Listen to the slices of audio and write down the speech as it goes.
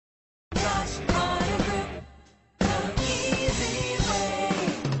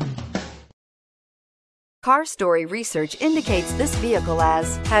Car Story research indicates this vehicle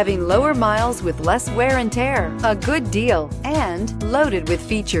as having lower miles with less wear and tear, a good deal, and loaded with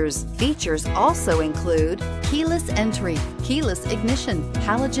features. Features also include keyless entry, keyless ignition,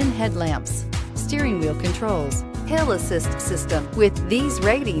 halogen headlamps, steering wheel controls, hill assist system. With these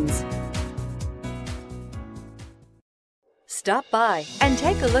ratings, stop by and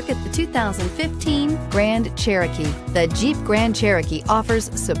take a look at the 2015 Grand Cherokee. The Jeep Grand Cherokee offers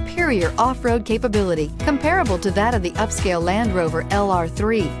superior off-road capability comparable to that of the upscale Land Rover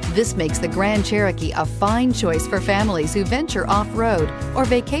LR3. This makes the Grand Cherokee a fine choice for families who venture off-road or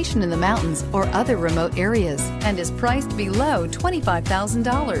vacation in the mountains or other remote areas, and is priced below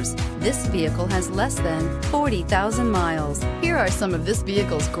 $25,000. This vehicle has less than 40,000 miles. Here are some of this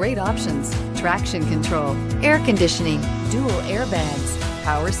vehicle's great options: traction control, air conditioning, dual airbags,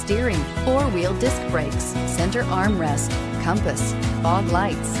 power steering, four-wheel disc brakes, center armrest, compass, fog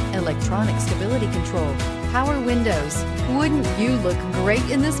lights, electronic stability control, power windows. Wouldn't you look great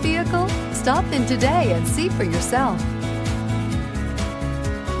in this vehicle? Stop in today and see for yourself.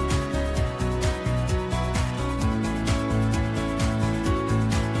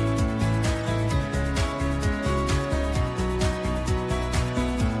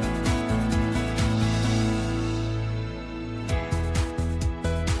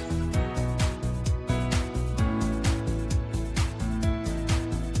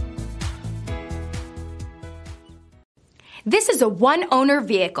 This is a one-owner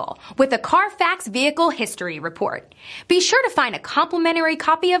vehicle with a Carfax Vehicle History Report. Be sure to find a complimentary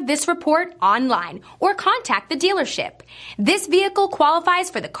copy of this report online or contact the dealership. This vehicle qualifies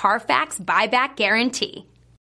for the Carfax Buyback Guarantee.